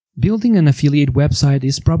Building an affiliate website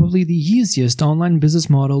is probably the easiest online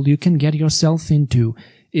business model you can get yourself into.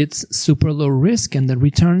 It's super low risk and the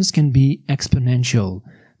returns can be exponential.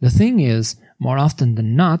 The thing is, more often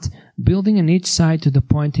than not, building a niche site to the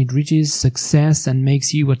point it reaches success and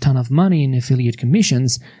makes you a ton of money in affiliate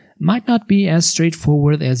commissions might not be as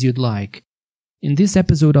straightforward as you'd like. In this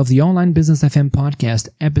episode of the Online Business FM podcast,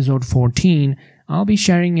 episode 14, I'll be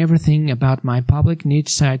sharing everything about my public niche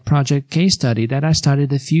site project case study that I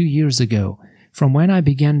started a few years ago, from when I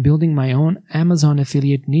began building my own Amazon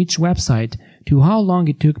affiliate niche website to how long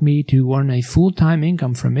it took me to earn a full-time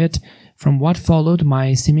income from it, from what followed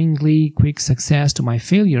my seemingly quick success to my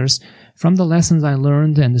failures, from the lessons I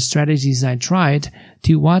learned and the strategies I tried,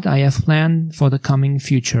 to what I have planned for the coming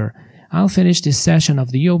future. I'll finish this session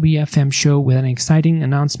of the OBFM show with an exciting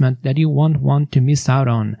announcement that you won't want to miss out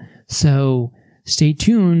on. So, stay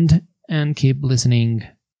tuned and keep listening.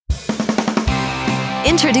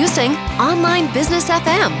 Introducing Online Business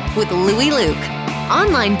FM with Louie Luke.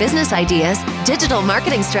 Online business ideas, digital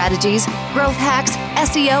marketing strategies, growth hacks,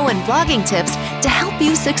 SEO, and blogging tips to help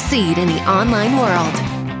you succeed in the online world.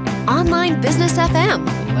 Online Business FM.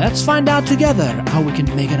 Let's find out together how we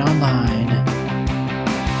can make it online.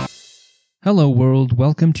 Hello world,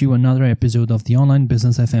 welcome to another episode of the Online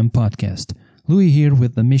Business FM podcast. Louis here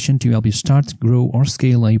with the mission to help you start, grow, or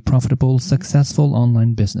scale a profitable, successful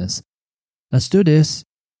online business. Let's do this.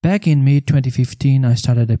 Back in mid-2015, I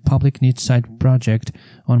started a public niche site project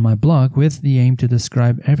on my blog with the aim to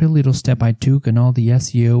describe every little step I took and all the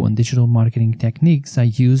SEO and digital marketing techniques I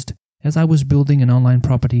used as I was building an online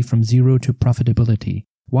property from zero to profitability,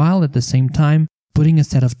 while at the same time putting a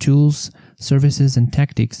set of tools, services, and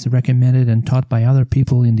tactics recommended and taught by other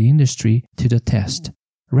people in the industry to the test.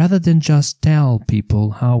 Rather than just tell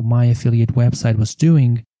people how my affiliate website was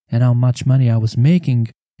doing and how much money I was making,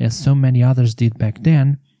 as so many others did back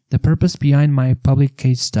then, the purpose behind my public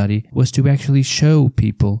case study was to actually show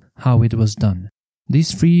people how it was done.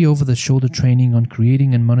 This free over-the-shoulder training on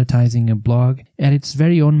creating and monetizing a blog had its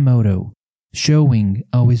very own motto: showing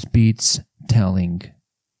always beats telling.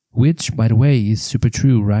 Which, by the way, is super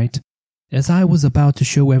true, right? As I was about to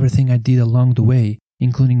show everything I did along the way,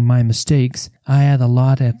 including my mistakes, I had a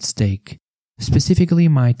lot at stake. Specifically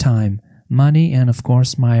my time, money, and of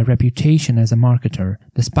course my reputation as a marketer,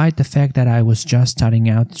 despite the fact that I was just starting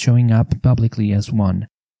out showing up publicly as one.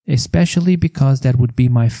 Especially because that would be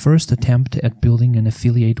my first attempt at building an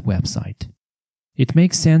affiliate website. It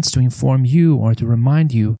makes sense to inform you or to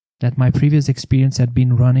remind you that my previous experience had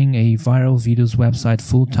been running a viral videos website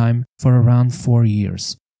full-time for around 4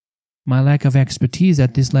 years. My lack of expertise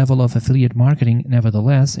at this level of affiliate marketing,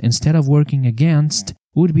 nevertheless, instead of working against,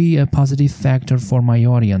 would be a positive factor for my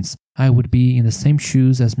audience. I would be in the same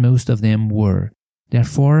shoes as most of them were.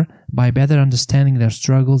 Therefore, by better understanding their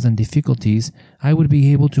struggles and difficulties, I would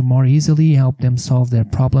be able to more easily help them solve their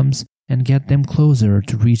problems and get them closer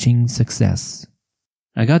to reaching success.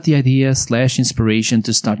 I got the idea/inspiration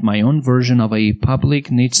to start my own version of a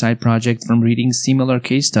public niche site project from reading similar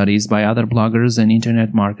case studies by other bloggers and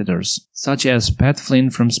internet marketers, such as Pat Flynn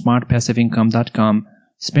from smartpassiveincome.com,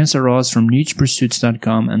 Spencer Ross from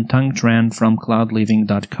nichepursuits.com, and Tung Tran from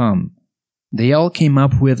cloudliving.com. They all came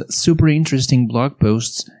up with super interesting blog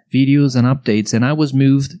posts, videos, and updates, and I was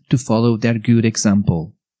moved to follow their good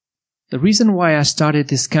example. The reason why I started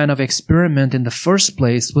this kind of experiment in the first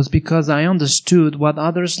place was because I understood what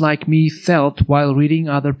others like me felt while reading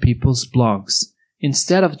other people's blogs.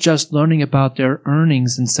 Instead of just learning about their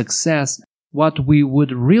earnings and success, what we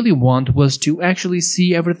would really want was to actually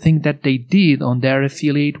see everything that they did on their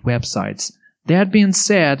affiliate websites. That being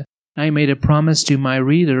said, I made a promise to my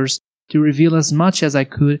readers to reveal as much as I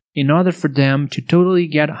could in order for them to totally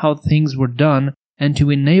get how things were done and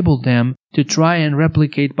to enable them to try and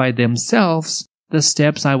replicate by themselves the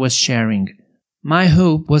steps I was sharing. My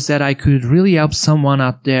hope was that I could really help someone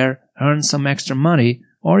out there earn some extra money,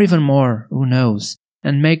 or even more, who knows,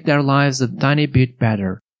 and make their lives a tiny bit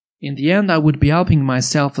better. In the end, I would be helping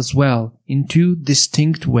myself as well, in two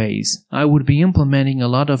distinct ways. I would be implementing a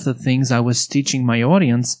lot of the things I was teaching my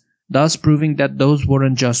audience, thus proving that those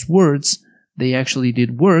weren't just words, they actually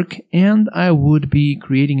did work, and I would be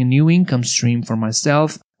creating a new income stream for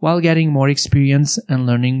myself while getting more experience and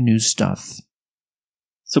learning new stuff.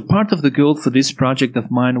 So part of the goal for this project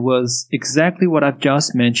of mine was exactly what I've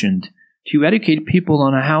just mentioned, to educate people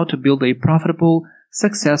on how to build a profitable,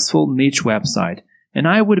 successful niche website. And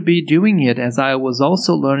I would be doing it as I was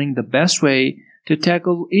also learning the best way to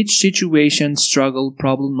tackle each situation, struggle,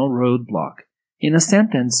 problem, or roadblock. In a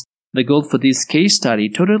sentence, the goal for this case study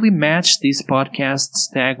totally matched this podcast's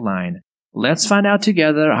tagline. Let's find out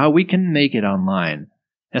together how we can make it online.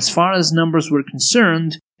 As far as numbers were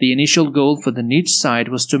concerned, the initial goal for the niche site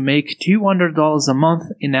was to make $200 a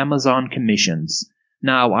month in Amazon commissions.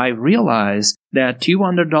 Now, I realize that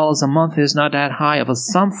 $200 a month is not that high of a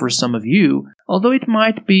sum for some of you, although it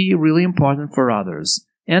might be really important for others.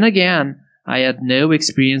 And again, I had no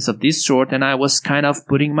experience of this sort and I was kind of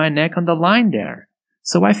putting my neck on the line there.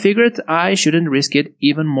 So I figured I shouldn't risk it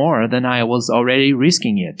even more than I was already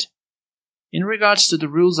risking it. In regards to the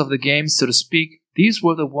rules of the game, so to speak, these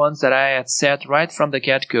were the ones that I had set right from the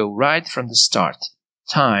get-go, right from the start.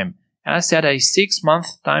 Time. I set a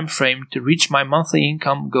 6-month time frame to reach my monthly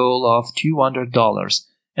income goal of $200,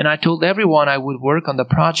 and I told everyone I would work on the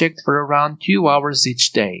project for around 2 hours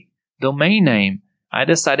each day. Domain name. I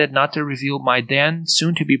decided not to reveal my then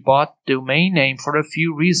soon-to-be-bought domain name for a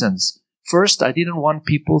few reasons. First, I didn't want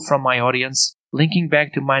people from my audience linking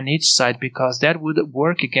back to my niche site because that would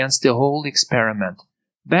work against the whole experiment.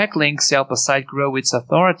 Backlinks help a site grow its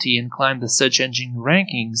authority and climb the search engine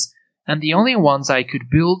rankings, and the only ones I could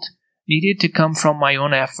build needed to come from my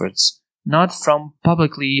own efforts, not from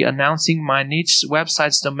publicly announcing my niche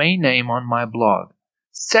website's domain name on my blog.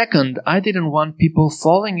 Second, I didn't want people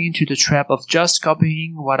falling into the trap of just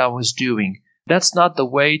copying what I was doing. That's not the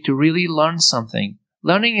way to really learn something.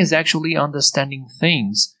 Learning is actually understanding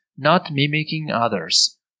things, not mimicking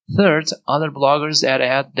others. Third, other bloggers had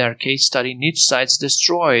had their case study niche sites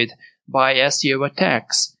destroyed by SEO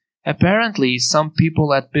attacks. Apparently, some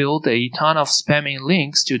people had built a ton of spammy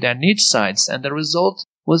links to their niche sites, and the result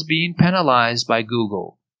was being penalized by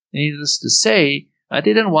Google. Needless to say, I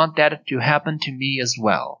didn't want that to happen to me as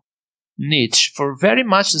well. Niche. For very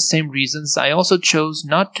much the same reasons, I also chose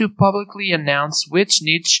not to publicly announce which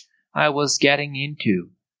niche I was getting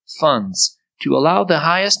into. Funds. To allow the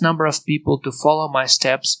highest number of people to follow my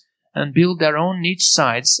steps and build their own niche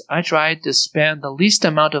sites, I tried to spend the least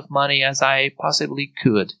amount of money as I possibly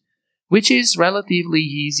could, which is relatively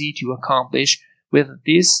easy to accomplish with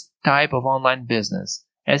this type of online business,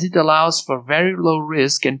 as it allows for very low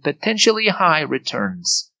risk and potentially high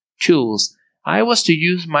returns. Tools. I was to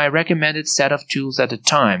use my recommended set of tools at the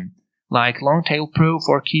time, like Longtail Pro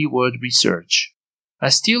for keyword research. I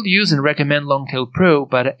still use and recommend Longtail Pro,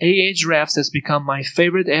 but Ahrefs has become my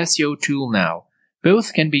favorite SEO tool now.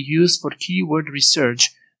 Both can be used for keyword research,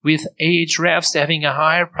 with Ahrefs having a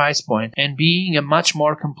higher price point and being a much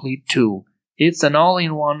more complete tool. It's an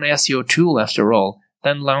all-in-one SEO tool after all,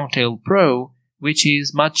 than Longtail Pro, which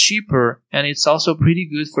is much cheaper and it's also pretty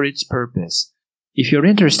good for its purpose. If you're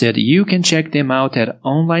interested, you can check them out at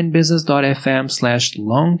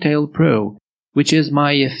onlinebusiness.fm/longtailpro, which is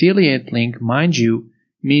my affiliate link, mind you,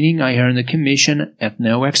 meaning I earn a commission at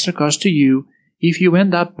no extra cost to you if you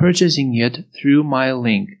end up purchasing it through my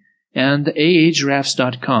link, and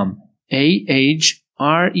ahrefs.com,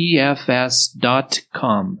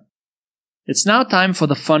 ahrefs.com. It's now time for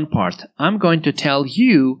the fun part. I'm going to tell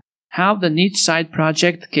you how the niche site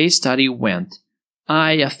project case study went.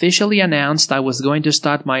 I officially announced I was going to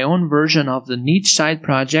start my own version of the niche site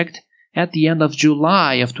project at the end of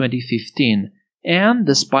July of 2015, and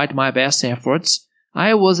despite my best efforts,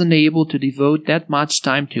 I wasn't able to devote that much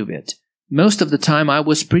time to it. Most of the time I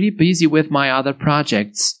was pretty busy with my other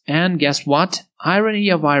projects, and guess what? Irony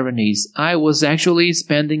of ironies, I was actually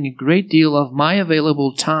spending a great deal of my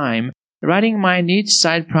available time writing my niche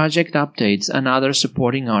site project updates and other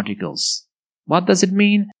supporting articles. What does it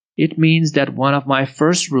mean? It means that one of my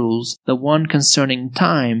first rules, the one concerning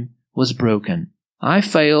time, was broken. I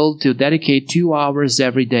failed to dedicate 2 hours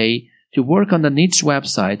every day to work on the niche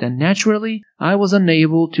website, and naturally, I was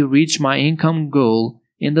unable to reach my income goal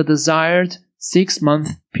in the desired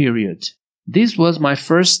 6-month period. This was my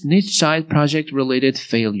first niche site project-related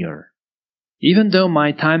failure. Even though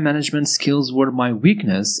my time management skills were my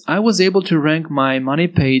weakness, I was able to rank my money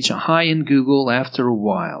page high in Google after a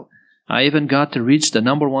while. I even got to reach the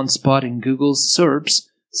 #1 spot in Google's SERPs,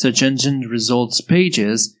 search engine results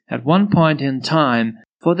pages, at one point in time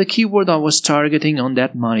for the keyword I was targeting on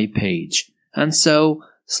that money page. And so,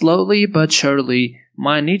 slowly but surely,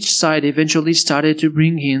 my niche site eventually started to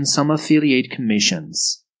bring in some affiliate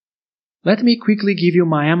commissions. Let me quickly give you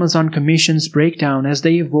my Amazon commissions breakdown as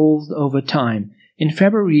they evolved over time. In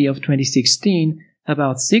February of 2016,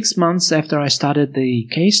 about 6 months after I started the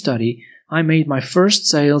case study, I made my first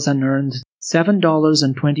sales and earned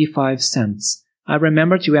 $7.25. I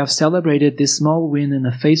remember to have celebrated this small win in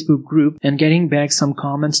a Facebook group and getting back some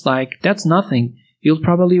comments like, "That's nothing, you'll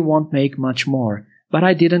probably won't make much more." But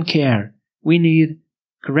I didn't care. We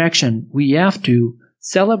have to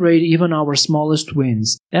celebrate even our smallest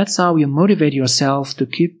wins. That's how you motivate yourself to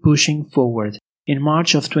keep pushing forward. In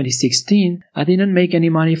March of 2016, I didn't make any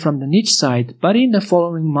money from the niche site, but in the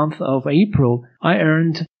following month of April, I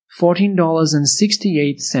earned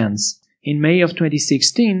 $14.68. In May of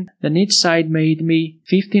 2016, the niche site made me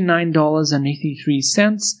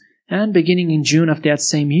 $59.83, and beginning in June of that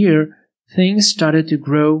same year, things started to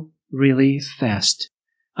grow really fast.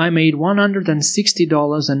 I made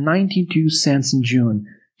 $160.92 in June,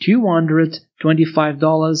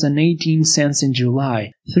 $225.18 in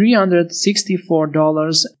July,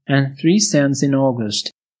 $364.03 in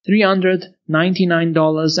August,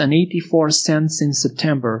 $399.84 in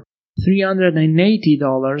September,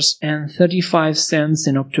 $380.35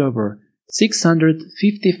 in October,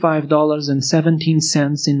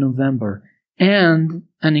 $655.17 in November, and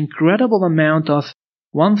an incredible amount of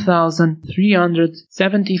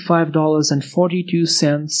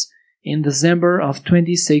 $1,375.42 in December of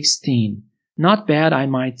 2016. Not bad, I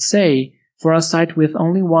might say, for a site with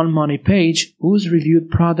only one money page whose reviewed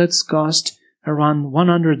products cost around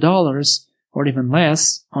 $100 or even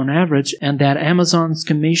less on average, and that Amazon's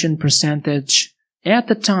commission percentage at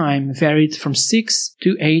the time varied from 6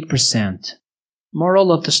 to 8%.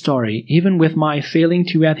 Moral of the story, even with my failing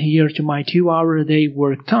to adhere to my 2-hour-a-day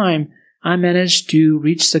work time, I managed to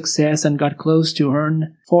reach success and got close to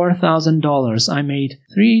earn $4,000. I made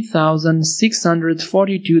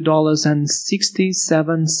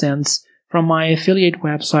 $3,642.67 from my affiliate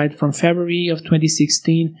website from February of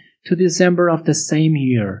 2016 to December of the same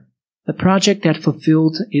year. The project had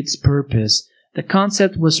fulfilled its purpose. The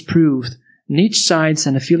concept was proved. Niche sites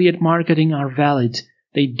and affiliate marketing are valid.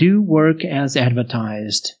 They do work as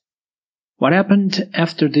advertised. What happened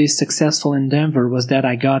after this successful endeavor was that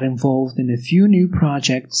I got involved in a few new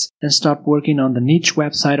projects and stopped working on the niche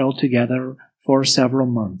website altogether for several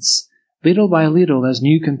months. Little by little, as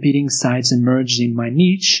new competing sites emerged in my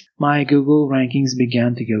niche, my Google rankings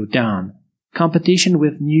began to go down. Competition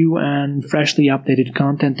with new and freshly updated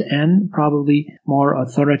content and probably more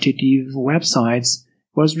authoritative websites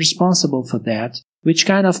was responsible for that, which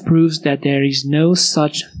kind of proves that there is no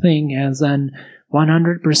such thing as an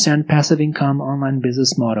 100% passive income online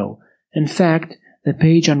business model. In fact, the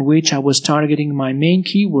page on which I was targeting my main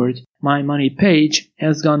keyword, my money page,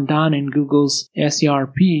 has gone down in Google's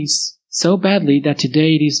SERPs so badly that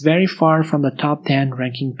today it is very far from the top 10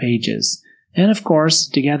 ranking pages. And of course,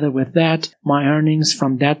 together with that, my earnings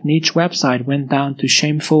from that niche website went down to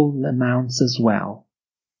shameful amounts as well.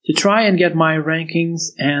 To try and get my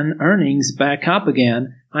rankings and earnings back up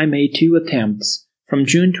again, I made 2 attempts. From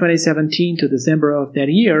June 2017 to December of that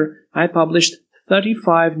year, I published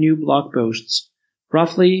 35 new blog posts,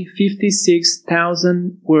 roughly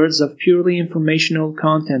 56,000 words of purely informational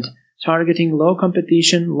content targeting low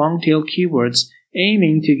competition, long-tail keywords,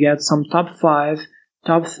 aiming to get some top 5,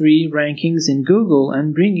 top 3 rankings in Google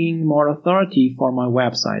and bringing more authority for my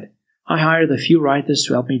website. I hired a few writers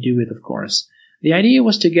to help me do it, of course. The idea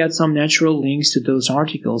was to get some natural links to those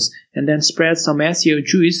articles and then spread some SEO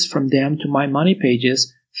juice from them to my money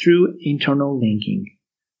pages through internal linking.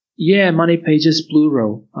 Yeah, money pages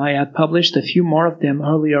plural. I had published a few more of them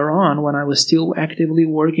earlier on when I was still actively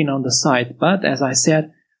working on the site, but as I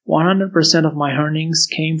said, 100% of my earnings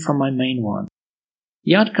came from my main one.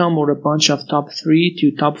 The outcome were a bunch of top 3 to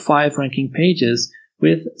top 5 ranking pages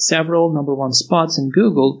with several number 1 spots in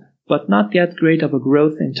Google, but not that great of a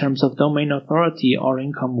growth in terms of domain authority or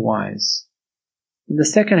income-wise. In the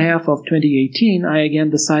second half of 2018, I again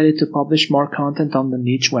decided to publish more content on the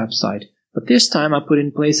niche website, but this time I put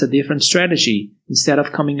in place a different strategy. Instead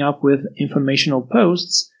of coming up with informational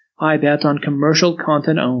posts, I bet on commercial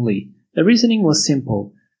content only. The reasoning was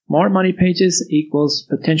simple. More money pages equals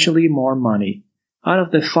potentially more money. Out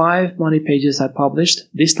of the 5 money pages I published,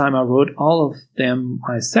 this time I wrote all of them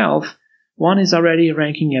myself, one is already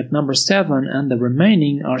ranking at number 7 and the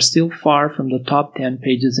remaining are still far from the top 10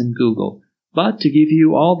 pages in Google. But to give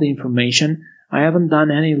you all the information, I haven't done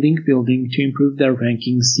any link building to improve their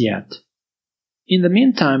rankings yet. In the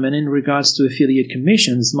meantime, and in regards to affiliate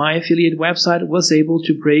commissions, my affiliate website was able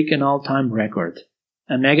to break an all-time record.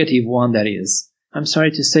 A negative one, that is. I'm sorry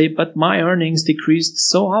to say, but my earnings decreased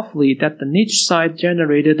so awfully that the niche site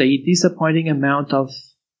generated a disappointing amount of,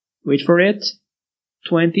 wait for it,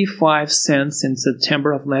 25 cents in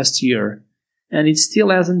September of last year, and it still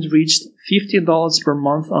hasn't reached $50 per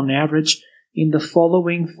month on average in the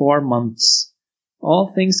following 4 months. All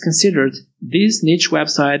things considered, this niche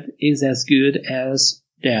website is as good as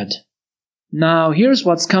dead. Now here's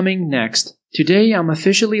what's coming next. Today I'm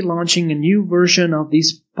officially launching a new version of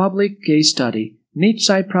this public case study, Niche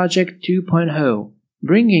Site Project 2.0,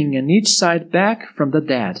 bringing a niche site back from the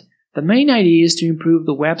dead. The main idea is to improve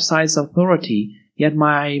the website's authority get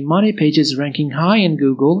my money pages ranking high in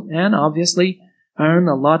Google, and obviously earn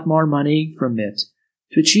a lot more money from it.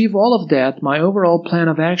 To achieve all of that, my overall plan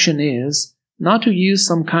of action is not to use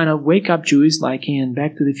some kind of wake-up juice like in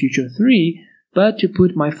Back to the Future 3, but to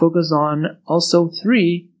put my focus on also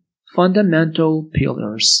 3 fundamental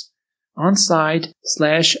pillars: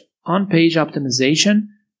 on-site/on-page optimization,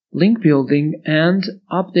 link building, and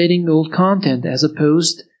updating old content as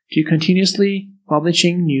opposed to continuously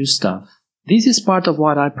publishing new stuff. This is part of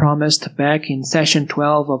what I promised back in session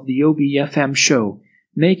 12 of the OBFM show,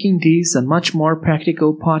 making this a much more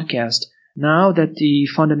practical podcast now that the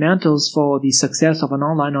fundamentals for the success of an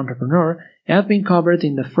online entrepreneur have been covered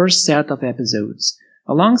in the first set of episodes.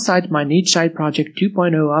 Alongside my Niche Site Project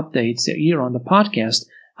 2.0 updates here on the podcast,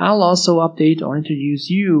 I'll also update or introduce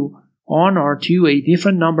you on or to a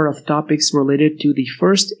different number of topics related to the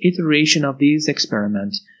first iteration of this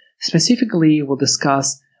experiment. Specifically, we'll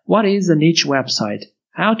discuss what is a niche website,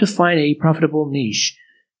 how to find a profitable niche,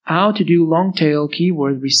 how to do long-tail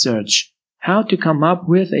keyword research, how to come up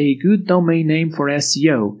with a good domain name for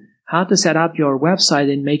SEO, how to set up your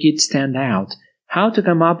website and make it stand out, how to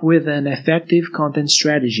come up with an effective content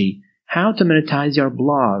strategy, how to monetize your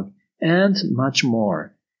blog, and much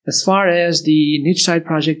more. As far as the Niche Site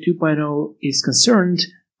Project 2.0 is concerned,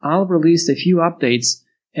 I'll release a few updates,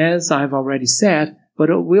 as I've already said, but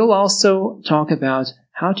we'll also talk about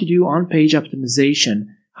how to do on-page optimization,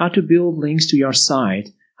 how to build links to your site,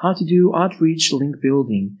 how to do outreach link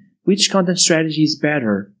building, which content strategy is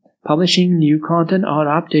better, publishing new content or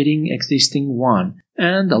updating existing one,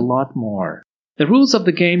 and a lot more. The rules of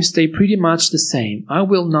the game stay pretty much the same. I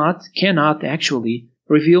cannot actually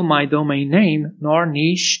reveal my domain name nor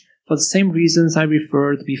niche for the same reasons I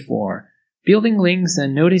referred before. Building links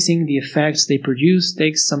and noticing the effects they produce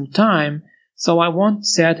takes some time, so I won't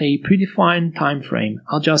set a predefined time frame.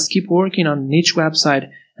 I'll just keep working on the niche website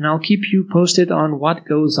and I'll keep you posted on what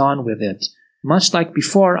goes on with it. Much like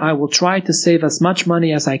before, I will try to save as much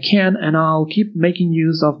money as I can, and I'll keep making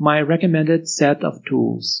use of my recommended set of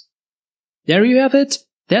tools. There you have it.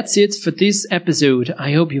 That's it for this episode.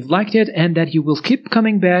 I hope you've liked it and that you will keep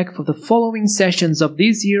coming back for the following sessions of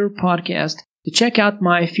this year podcast to check out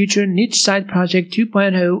my future Niche Site Project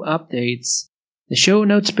 2.0 updates. The show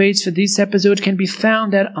notes page for this episode can be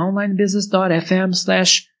found at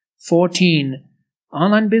onlinebusiness.fm/14,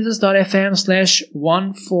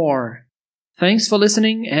 onlinebusiness.fm/14. Thanks for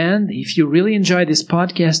listening, and if you really enjoy this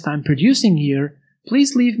podcast I'm producing here,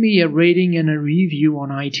 please leave me a rating and a review on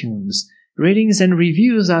iTunes. Ratings and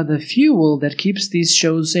reviews are the fuel that keeps these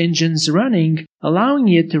show's engines running, allowing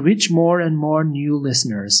it to reach more and more new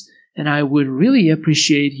listeners. And I would really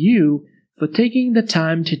appreciate you for taking the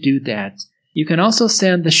time to do that. You can also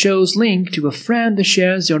send the show's link to a friend who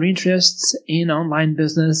shares your interests in online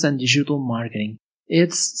business and digital marketing.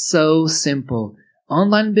 It's so simple.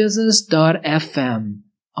 onlinebusiness.fm,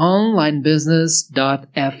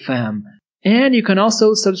 onlinebusiness.fm. And you can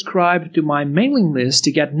also subscribe to my mailing list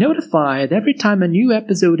to get notified every time a new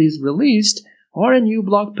episode is released or a new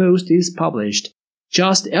blog post is published.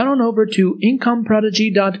 Just head on over to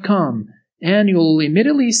incomeprodigy.com and you'll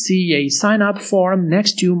immediately see a sign-up form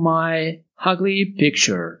next to my ugly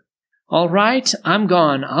picture. Alright, I'm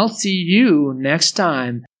gone. I'll see you next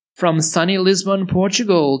time. From sunny Lisbon,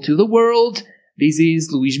 Portugal to the world, this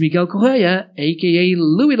is Luis Miguel Correia, aka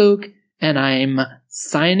Louie Luke, and I'm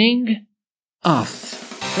signing off.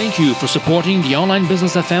 Thank you for supporting the Online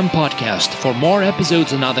Business FM podcast. For more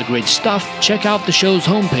episodes and other great stuff, check out the show's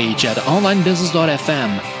homepage at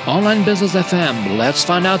onlinebusiness.fm. Online Business FM, let's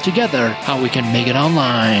find out together how we can make it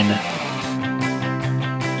online.